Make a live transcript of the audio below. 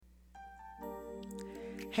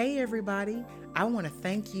Hey everybody, I want to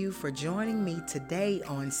thank you for joining me today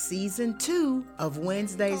on season 2 of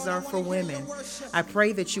Wednesdays Are for Women. I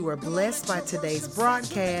pray that you are blessed by today's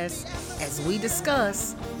broadcast as we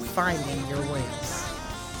discuss finding your whales.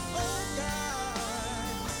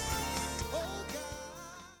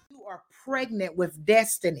 You are pregnant with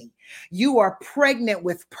destiny. You are pregnant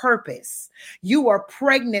with purpose. You are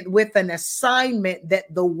pregnant with an assignment that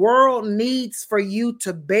the world needs for you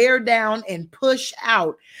to bear down and push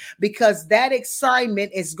out, because that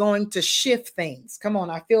assignment is going to shift things. Come on,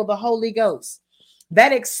 I feel the Holy Ghost.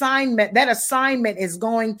 That assignment is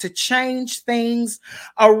going to change things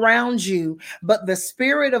around you. But the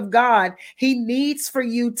Spirit of God, He needs for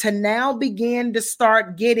you to now begin to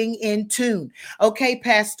start getting in tune. Okay,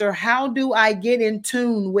 Pastor, how do I get in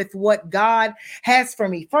tune with what God has for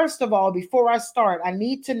me? First of all, before I start, I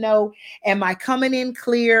need to know, am I coming in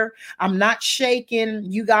clear? I'm not shaking.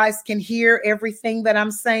 You guys can hear everything that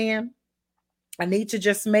I'm saying. I need to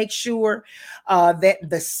just make sure that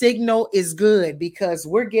the signal is good, because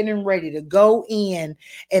we're getting ready to go in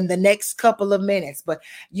the next couple of minutes. But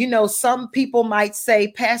some people might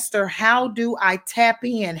say, Pastor, how do I tap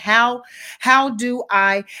in? How do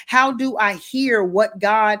I hear what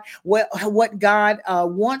God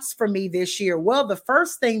wants for me this year? Well, the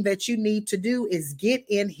first thing that you need to do is get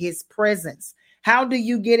in His presence. How do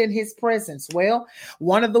you get in His presence? Well,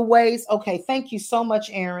 one of the ways, okay, thank you so much,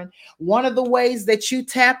 Aaron. One of the ways that you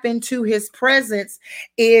tap into His presence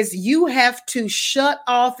is you have to shut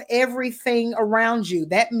off everything around you.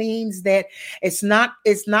 That means that it's not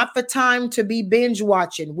the time to be binge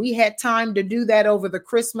watching. We had time to do that over the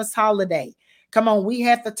Christmas holiday. Come on, we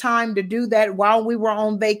had the time to do that while we were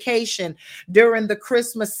on vacation during the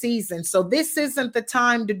Christmas season. So this isn't the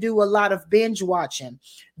time to do a lot of binge watching.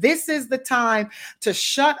 This is the time to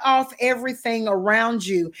shut off everything around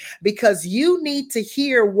you, because you need to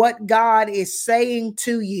hear what God is saying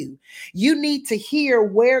to you. You need to hear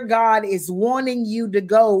where God is wanting you to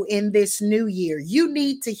go in this new year. You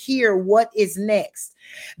need to hear what is next.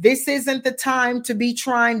 This isn't the time to be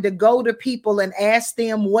trying to go to people and ask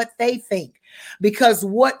them what they think, because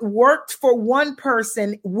what worked for one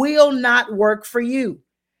person will not work for you.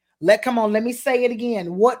 Let me say it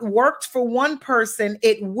again. What worked for one person,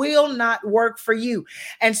 it will not work for you.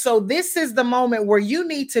 And so this is the moment where you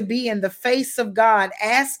need to be in the face of God,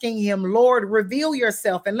 asking Him, Lord, reveal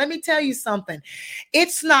yourself. And let me tell you something.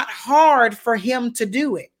 It's not hard for Him to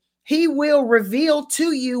do it. He will reveal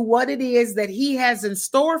to you what it is that He has in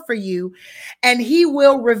store for you, and He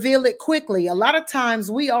will reveal it quickly. A lot of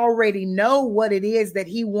times we already know what it is that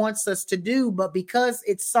He wants us to do, but because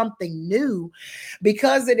it's something new,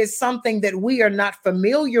 because it is something that we are not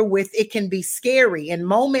familiar with, it can be scary. In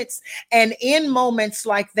moments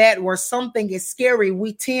like that where something is scary,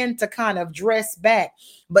 we tend to kind of dress back.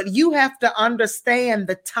 But you have to understand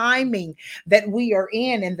the timing that we are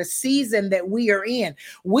in and the season that we are in.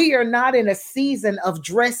 We are not in a season of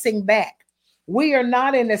dressing back. We are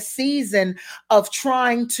not in a season of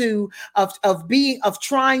trying to being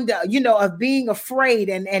afraid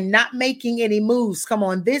and not making any moves. Come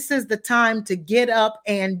on, this is the time to get up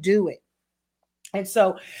and do it. And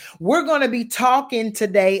so we're going to be talking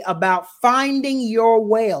today about finding your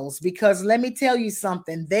whales, because let me tell you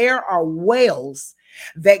something. There are whales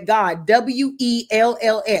that God,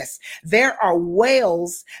 WELLS, there are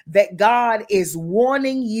whales that God is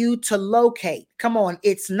wanting you to locate. Come on,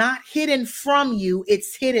 it's not hidden from you,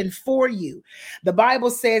 it's hidden for you. The Bible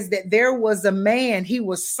says that there was a man, he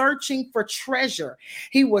was searching for treasure.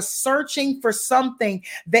 He was searching for something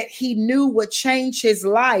that he knew would change his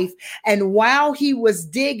life. And while he was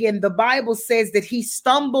digging, the Bible says that he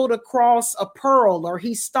stumbled across a pearl, or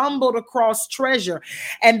he stumbled across treasure.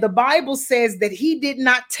 And the Bible says that he did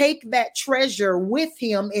not take that treasure with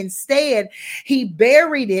him. Instead, he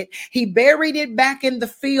buried it. He buried it back in the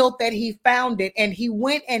field that he found it. And he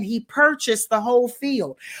went and he purchased the whole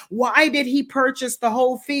field. Why did he purchase the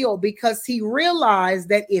whole field? Because he realized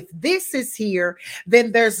that if this is here,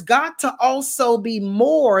 then there's got to also be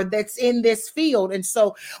more that's in this field. And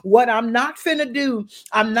so what I'm not finna do,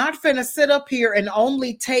 I'm not finna sit up here and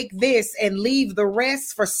only take this and leave the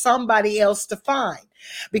rest for somebody else to find.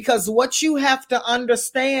 Because what you have to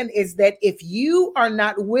understand is that if you are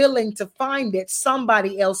not willing to find it,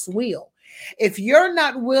 somebody else will. If you're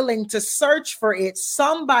not willing to search for it,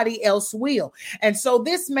 somebody else will. And so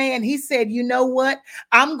this man, he said, you know what?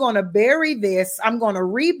 I'm going to bury this. I'm going to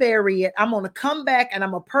rebury it. I'm going to come back and I'm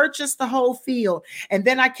going to purchase the whole field. And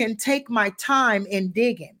then I can take my time in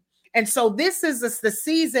digging. And so this is the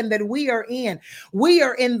season that we are in. We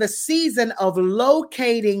are in the season of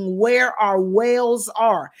locating where our wells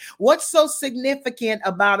are. What's so significant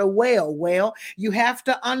about a well? Well, you have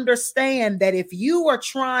to understand that if you are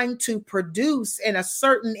trying to produce in a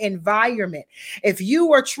certain environment, if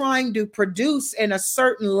you are trying to produce in a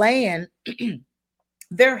certain land,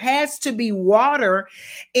 there has to be water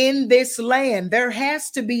in this land. There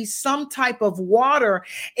has to be some type of water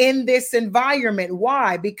in this environment.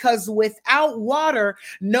 Why? Because without water,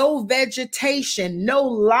 no vegetation, no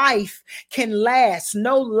life can last.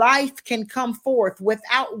 No life can come forth.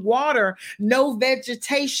 Without water, no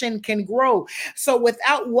vegetation can grow. So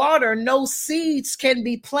without water, no seeds can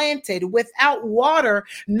be planted. Without water,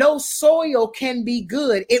 no soil can be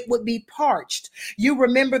good. It would be parched. You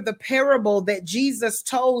remember the parable that Jesus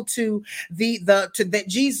told to the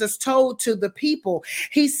people.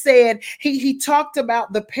 He said he talked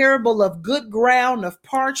about the parable of good ground, of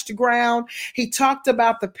parched ground. He talked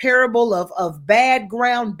about the parable of bad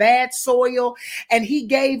ground, bad soil, and he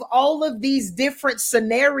gave all of these different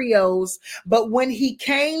scenarios. But when he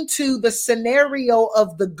came to the scenario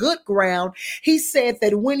of the good ground, he said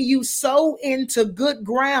that when you sow into good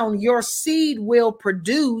ground, your seed will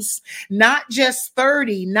produce not just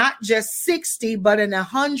 30, not just 60, but an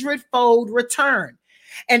 100-fold return.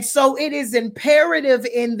 And so it is imperative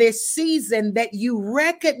in this season that you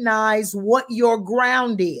recognize what your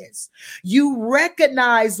ground is. You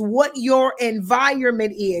recognize what your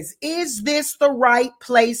environment is. Is this the right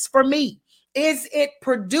place for me? Is it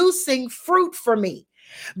producing fruit for me?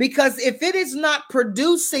 Because if it is not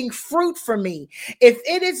producing fruit for me, if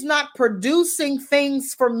it is not producing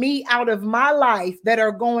things for me out of my life that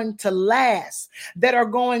are going to last, that are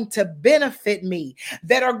going to benefit me,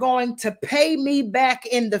 that are going to pay me back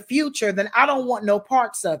in the future, then I don't want no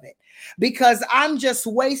parts of it. Because I'm just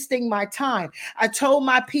wasting my time. I told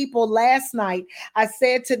my people last night, I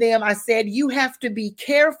said to them, I said, you have to be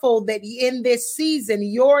careful that in this season,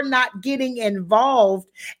 you're not getting involved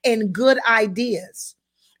in good ideas.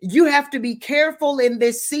 You have to be careful in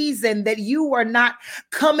this season that you are not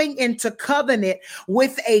coming into covenant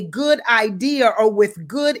with a good idea or with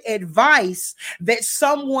good advice that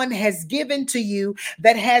someone has given to you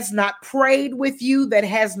that has not prayed with you, that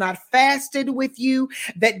has not fasted with you,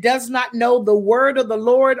 that does not know the word of the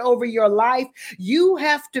Lord over your life. You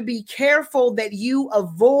have to be careful that you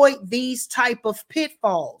avoid these type of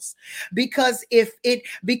pitfalls, because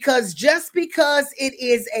just because it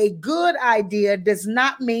is a good idea does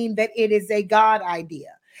not mean that it is a God idea.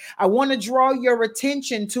 I want to draw your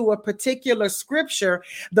attention to a particular scripture.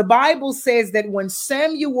 The Bible says that when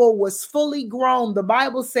Samuel was fully grown, the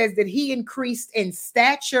Bible says that he increased in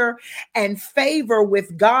stature and favor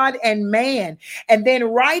with God and man. And then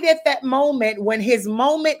right at that moment, when his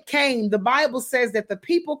moment came, the Bible says that the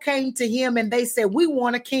people came to him and they said, we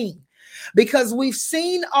want a king. Because we've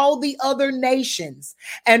seen all the other nations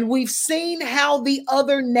and we've seen how the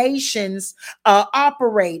other nations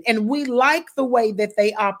operate, and we like the way that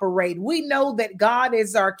they operate. We know that God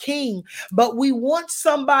is our king, but we want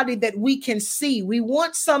somebody that we can see. We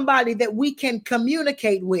want somebody that we can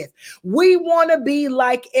communicate with. We want to be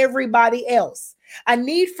like everybody else. I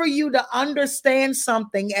need for you to understand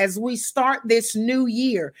something as we start this new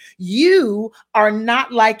year. You are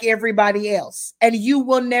not like everybody else, and you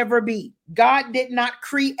will never be. God did not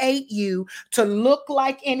create you to look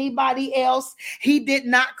like anybody else. He did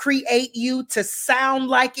not create you to sound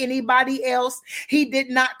like anybody else. He did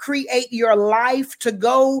not create your life to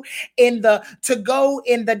go in the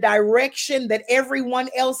direction that everyone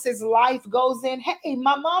else's life goes in. Hey,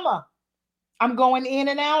 my mama, I'm going in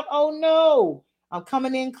and out. Oh no. I'm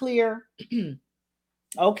coming in clear.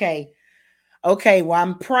 Okay. Well,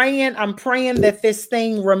 I'm praying that this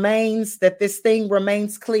thing remains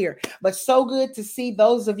clear. But so good to see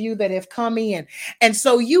those of you that have come in. And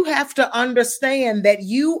so you have to understand that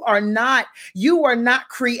you are not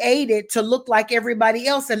created to look like everybody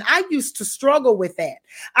else. And I used to struggle with that.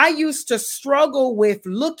 I used to struggle with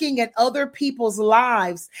looking at other people's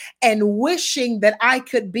lives and wishing that I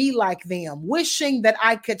could be like them, wishing that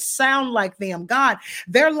I could sound like them. God,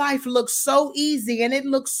 their life looks so easy and it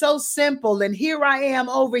looks so simple. And here I am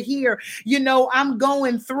over here, I'm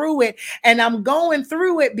going through it, and I'm going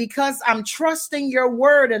through it because I'm trusting your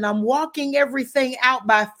word and I'm walking everything out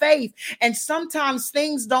by faith. And sometimes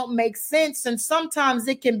things don't make sense. And sometimes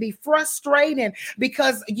it can be frustrating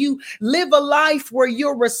because you live a life where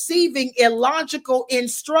you're receiving illogical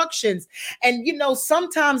instructions. And,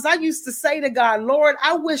 sometimes I used to say to God, Lord,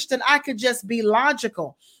 I wish that I could just be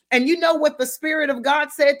logical. And you know what the Spirit of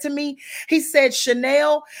God said to me? He said,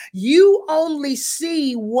 Chanel, you only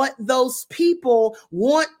see what those people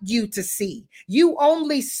want you to see. You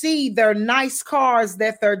only see their nice cars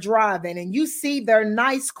that they're driving, and you see their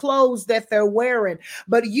nice clothes that they're wearing,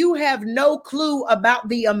 but you have no clue about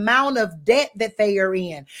the amount of debt that they are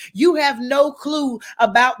in. You have no clue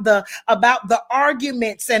about the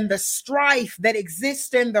arguments and the strife that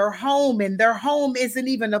exist in their home, and their home isn't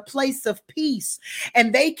even a place of peace,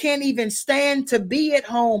 and they can't even stand to be at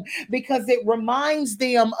home because it reminds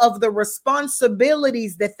them of the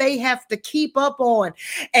responsibilities that they have to keep up on.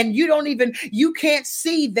 And you can't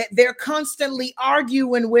see that they're constantly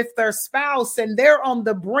arguing with their spouse and they're on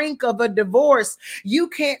the brink of a divorce. You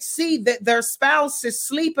can't see that their spouse is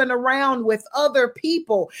sleeping around with other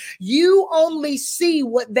people. You only see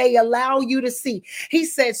what they allow you to see. He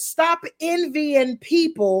says, stop envying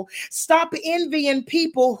people. Stop envying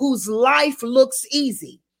people whose life looks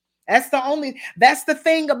easy. That's the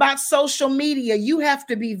thing about social media. You have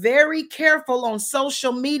to be very careful on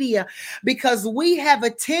social media because we have a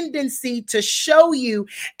tendency to show you.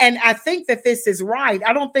 And I think that this is right.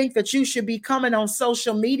 I don't think that you should be coming on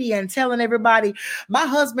social media and telling everybody, my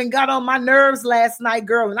husband got on my nerves last night,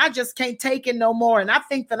 girl, and I just can't take it no more. And I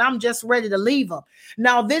think that I'm just ready to leave him.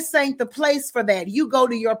 Now, this ain't the place for that. You go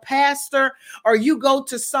to your pastor or you go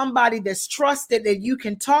to somebody that's trusted that you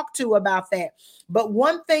can talk to about that. But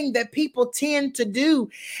one thing that people tend to do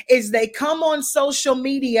is they come on social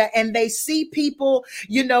media and they see people,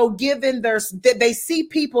 they see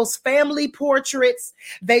people's family portraits,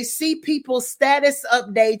 they see people's status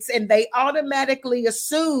updates, and they automatically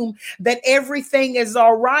assume that everything is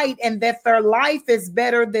all right and that their life is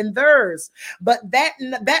better than theirs. But that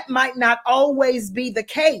might not always be the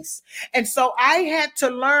case. And so I had to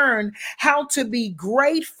learn how to be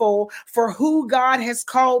grateful for who God has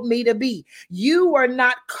called me to be. You are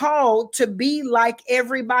not called to be like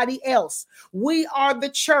everybody else. We are the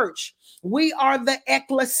church. We are the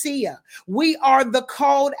ecclesia. We are the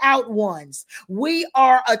called out ones. We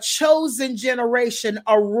are a chosen generation,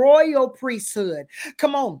 a royal priesthood.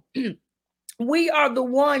 Come on. We are the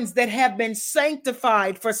ones that have been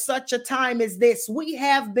sanctified for such a time as this. We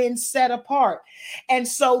have been set apart. And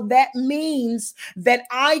so that means that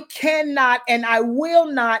I cannot and I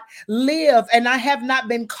will not live, and I have not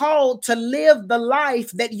been called to live the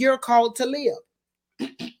life that you're called to live.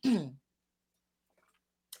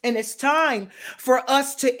 And it's time for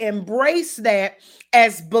us to embrace that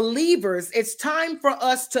as believers. It's time for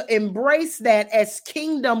us to embrace that as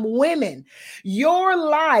kingdom women. Your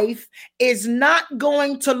life is not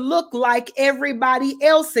going to look like everybody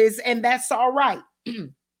else's, and that's all right.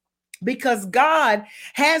 Because God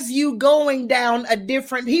has you going down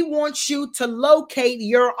He wants you to locate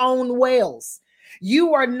your own wells.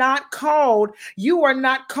 You are not called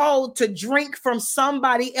to drink from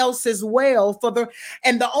somebody else's well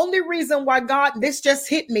and the only reason why this just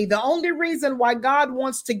hit me. The only reason why God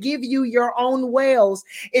wants to give you your own wells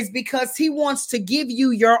is because he wants to give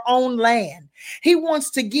you your own land. He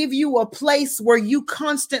wants to give you a place where you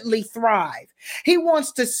constantly thrive. He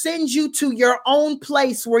wants to send you to your own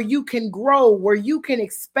place where you can grow, where you can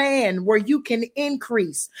expand, where you can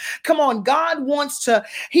increase. Come on,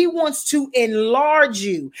 He wants to enlarge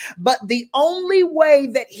you. But the only way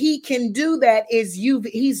that he can do that is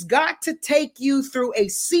he's got to take you through a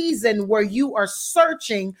season where you are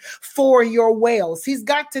searching for your wells. He's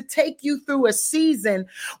got to take you through a season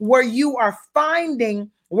where you are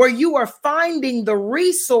finding the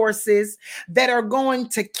resources that are going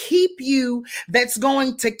to keep you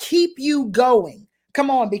going. Come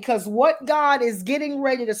on, because what God is getting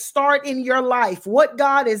ready to start in your life, what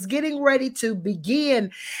God is getting ready to begin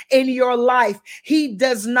in your life, he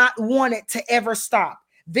does not want it to ever stop.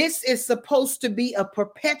 This is supposed to be a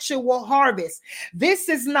perpetual harvest. This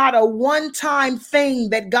is not a one-time thing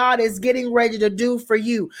that God is getting ready to do for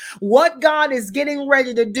you. What God is getting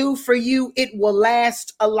ready to do for you, it will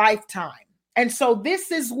last a lifetime. And so this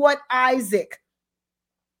is what Isaac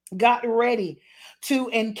got ready to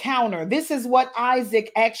encounter. This is what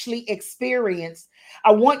Isaac actually experienced.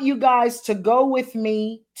 I want you guys to go with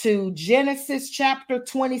me to Genesis chapter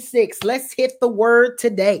 26. Let's hit the word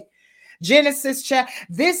today. This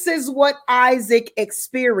is what Isaac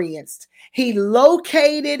experienced. He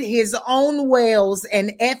located his own wells,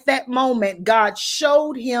 and at that moment, God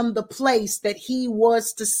showed him the place that he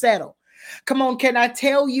was to settle. Come on, can I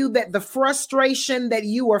tell you that the frustration that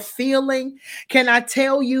you are feeling? Can I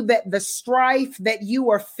tell you that the strife that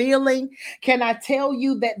you are feeling? Can I tell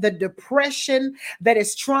you that the depression that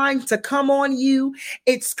is trying to come on you,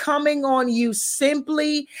 it's coming on you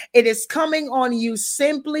simply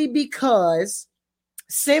because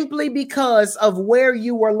simply because of where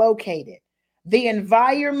you are located. The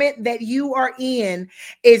environment that you are in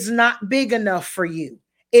is not big enough for you.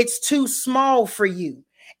 It's too small for you.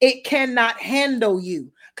 It cannot handle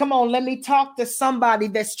you. Come on, let me talk to somebody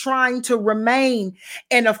that's trying to remain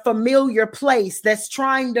in a familiar place, that's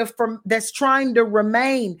trying to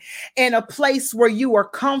remain in a place where you are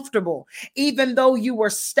comfortable, even though you are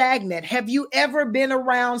stagnant. Have you ever been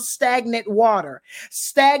around stagnant water?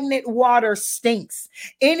 Stagnant water stinks.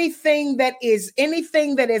 Anything that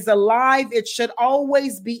is alive, it should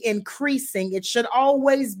always be increasing. It should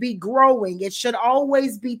always be growing. It should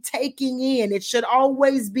always be taking in. It should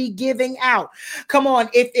always be giving out. Come on,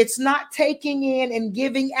 if it's not taking in and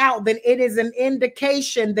giving out, then it is an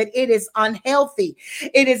indication that it is unhealthy.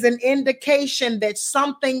 It is an indication that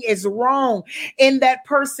something is wrong in that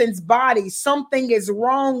person's body. Something is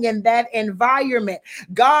wrong in that environment.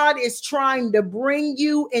 God is trying to bring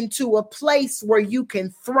you into a place where you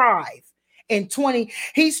can thrive.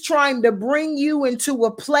 He's trying to bring you into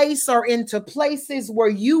a place or into places where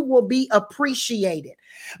you will be appreciated.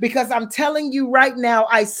 Because I'm telling you right now,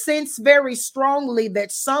 I sense very strongly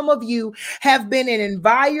that some of you have been in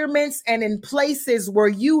environments and in places where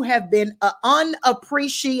you have been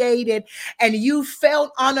unappreciated, and you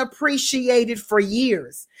felt unappreciated for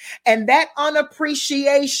years. And that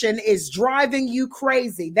unappreciation is driving you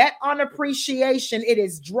crazy. That unappreciation, it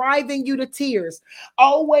is driving you to tears.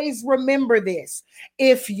 Always remember this.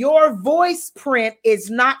 If your voice print is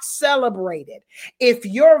not celebrated, if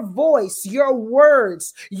your voice, your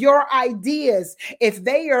words, your ideas, if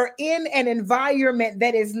they are in an environment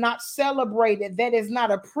that is not celebrated, that is not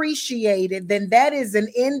appreciated, then that is an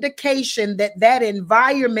indication that that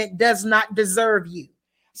environment does not deserve you.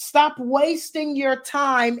 Stop wasting your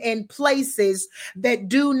time in places that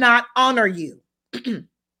do not honor you.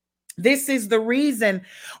 This is the reason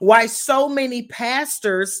why so many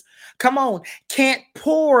pastors, come on, can't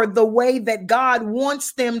pour the way that God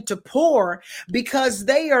wants them to pour, because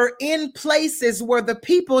they are in places where the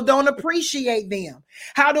people don't appreciate them.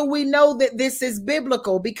 How do we know that this is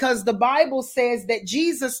biblical? Because the Bible says that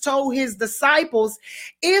Jesus told his disciples,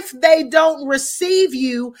 if they don't receive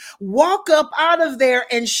you, walk up out of there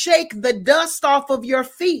and shake the dust off of your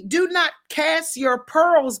feet. Do not cast your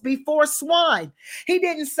pearls before swine. He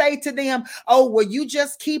didn't say to them, oh, well, you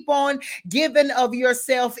just keep on giving of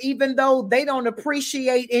yourself, even though they don't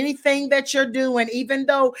appreciate anything that you're doing, even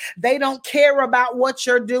though they don't care about what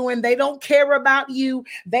you're doing. They don't care about you.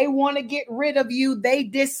 They want to get rid of you. They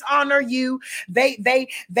dishonor you. They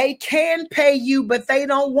can pay you, but they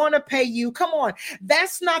don't want to pay you. Come on.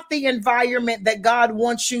 That's not the environment that God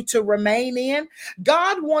wants you to remain in.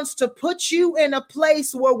 God wants to put you in a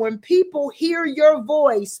place where when people hear your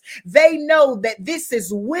voice, they know that this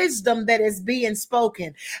is wisdom that is being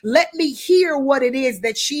spoken. Let me hear what it is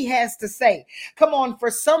that she has to say. Come on.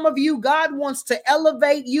 For some of you, God wants to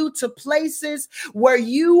elevate you to places where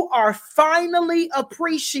you are finally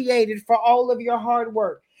appreciated for all of your hard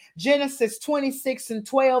work. Genesis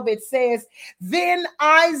 26:12, it says, then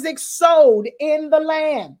Isaac sowed in the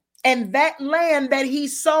land. And that land that he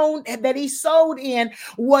sowed in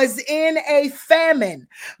was in a famine.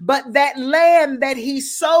 But that land that he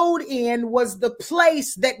sowed in was the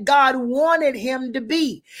place that God wanted him to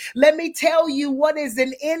be. Let me tell you what is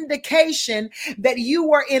an indication that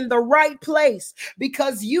you are in the right place,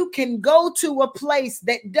 because you can go to a place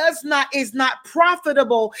that is not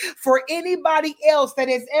profitable for anybody else that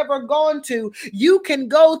has ever gone to. You can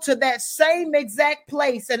go to that same exact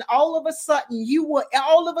place, and all of a sudden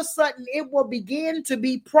it will begin to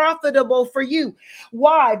be profitable for you.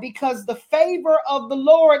 Why? Because the favor of the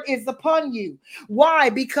Lord is upon you. Why?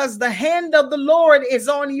 Because the hand of the Lord is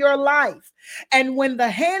on your life. And when the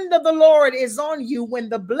hand of the Lord is on you, when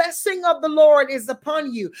the blessing of the Lord is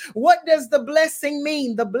upon you, what does the blessing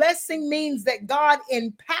mean? The blessing means that God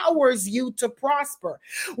empowers you to prosper.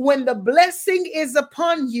 When the blessing is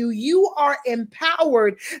upon you, you are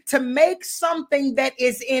empowered to make something that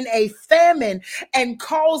is in a famine and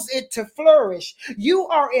cause it to flourish. You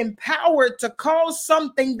are empowered to cause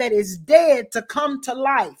something that is dead to come to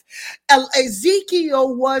life.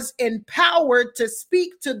 Ezekiel was empowered to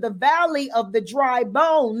speak to the valley of the dry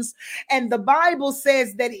bones, and the Bible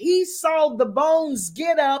says that he saw the bones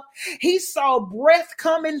get up. He saw breath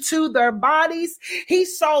come into their bodies. He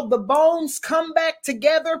saw the bones come back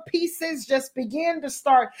together. Pieces just begin to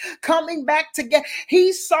start coming back together.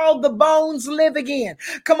 He saw the bones live again.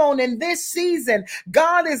 Come on, in this season,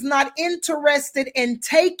 God is not interested in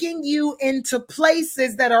taking you into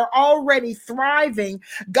places that are already thriving.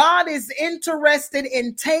 God is interested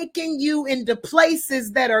in taking you into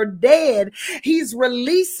places that are dead, dead, he's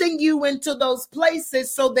releasing you into those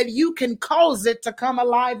places so that you can cause it to come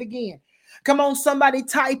alive again. Come on, somebody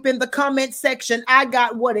type in the comment section, I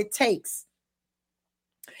got what it takes.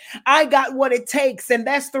 I got what it takes. And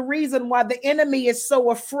that's the reason why the enemy is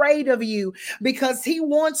so afraid of you, because he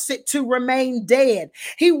wants it to remain dead.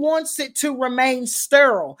 He wants it to remain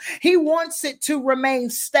sterile. He wants it to remain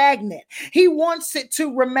stagnant. He wants it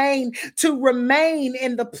to remain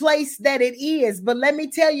in the place that it is. But let me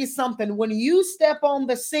tell you something. When you step on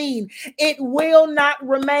the scene, it will not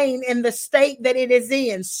remain in the state that it is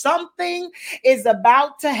in. Something is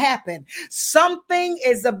about to happen. Something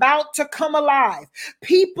is about to come alive.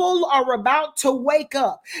 People are about to wake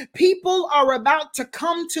up. People are about to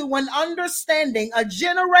come to an understanding. A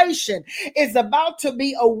generation is about to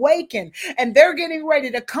be awakened, and they're getting ready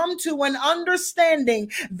to come to an understanding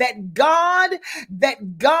that God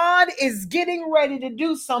is getting ready to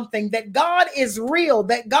do something, that God is real,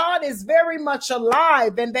 that God is very much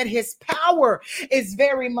alive, and that his power is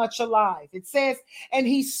very much alive. It says, and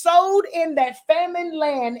he sowed in that famine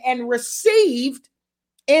land and received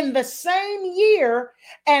in the same year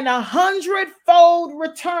and 100-fold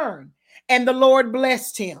return. And the Lord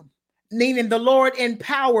blessed him, meaning the Lord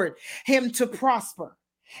empowered him to prosper.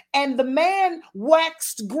 And the man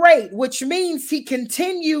waxed great, which means he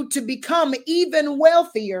continued to become even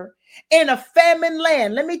wealthier in a famine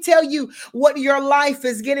land. Let me tell you what your life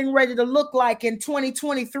is getting ready to look like in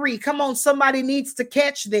 2023. Come on, somebody needs to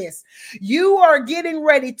catch this. You are getting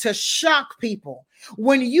ready to shock people.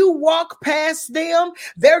 When you walk past them,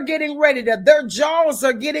 their jaws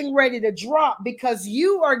are getting ready to drop, because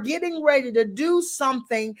you are getting ready to do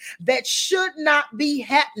something that should not be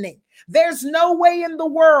happening. There's no way in the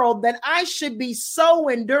world that I should be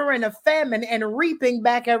sowing during a famine and reaping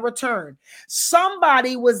back a return.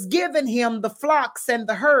 Somebody was giving him the flocks and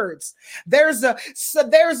the herds. There's a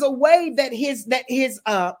way that his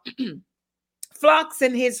flocks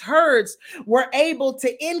and his herds were able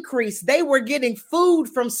to increase. They were getting food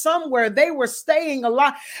from somewhere. They were staying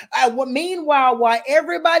alive. Meanwhile, while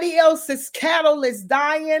everybody else's cattle is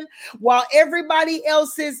dying, while everybody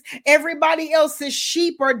else's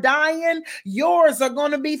sheep are dying, yours are going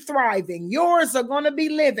to be thriving. Yours are going to be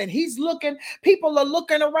living. People are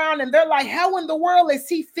looking around and they're like, how in the world is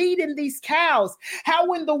he feeding these cows?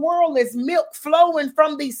 How in the world is milk flowing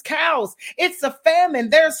from these cows? It's a famine.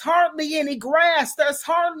 There's hardly any grass. There's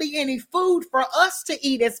hardly any food for us to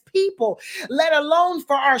eat as people, let alone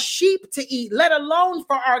for our sheep to eat, let alone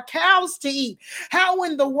for our cows to eat. How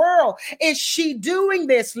in the world is she doing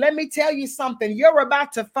this? Let me tell you something. You're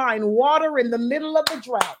about to find water in the middle of the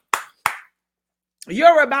drought.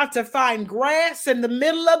 You're about to find grass in the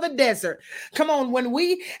middle of the desert. Come on, when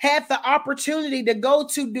we had the opportunity to go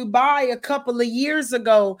to Dubai a couple of years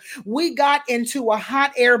ago, we got into a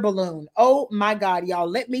hot air balloon. Oh my God, y'all,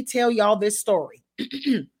 let me tell y'all this story.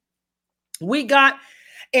 We got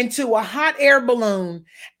into a hot air balloon,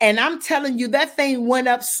 and I'm telling you, that thing went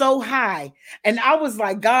up so high. And I was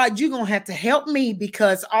like, God, you're going to have to help me,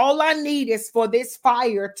 because all I need is for this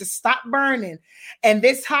fire to stop burning. And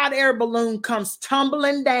this hot air balloon comes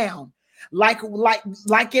tumbling down like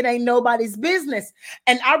it ain't nobody's business.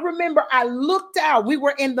 And I remember I looked out. We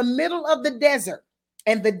were in the middle of the desert,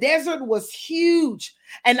 and the desert was huge.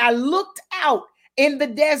 And I looked out in the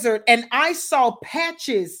desert, and I saw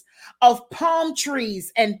patches of palm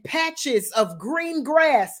trees and patches of green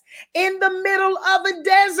grass in the middle of a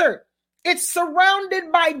desert. It's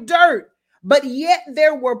surrounded by dirt, but yet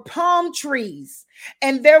there were palm trees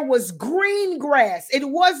and there was green grass. It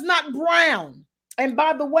was not brown. And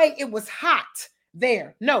by the way, it was hot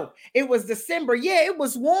there. No, it was December. Yeah, it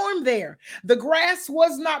was warm there. The grass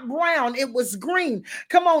was not brown. It was green.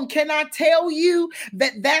 Come on. Can I tell you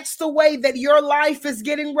that that's the way that your life is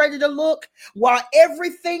getting ready to look? While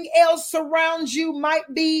everything else around you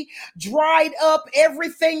might be dried up,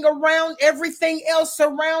 everything else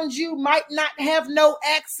around you might not have no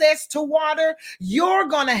access to water. You're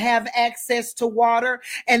going to have access to water,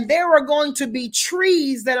 and there are going to be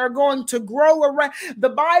trees that are going to grow around. The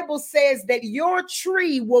Bible says that your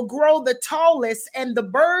tree will grow the tallest, and the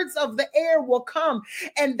birds of the air will come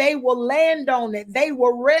and they will land on it. They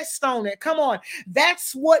will rest on it. Come on.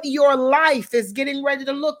 That's what your life is getting ready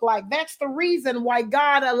to look like. That's the reason why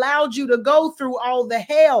God allowed you to go through all the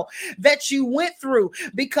hell that you went through,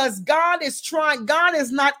 because God is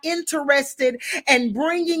not interested in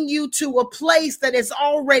bringing you to a place that is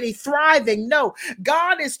already thriving. No,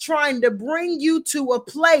 God is trying to bring you to a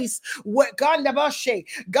place where God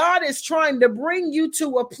is trying to bring you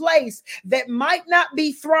to a place that might not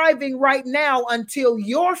be thriving right now until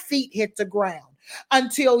your feet hit the ground.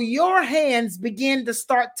 until your hands begin to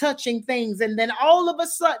start touching things. And then all of a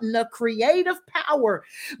sudden, a creative power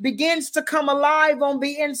begins to come alive on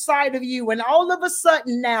the inside of you. And all of a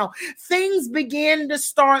sudden now, things begin to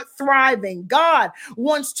start thriving. God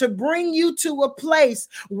wants to bring you to a place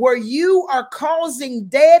where you are causing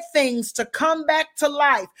dead things to come back to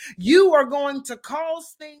life. You are going to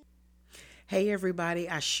cause things. Hey, everybody,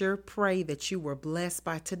 I sure pray that you were blessed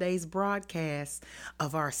by today's broadcast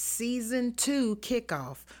of our season 2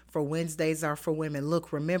 kickoff for Wednesdays Are for Women.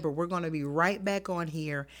 Look, remember, we're going to be right back on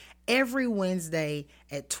here every Wednesday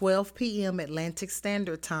at 12 p.m. Atlantic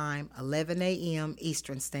Standard Time, 11 a.m.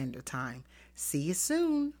 Eastern Standard Time. See you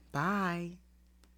soon. Bye.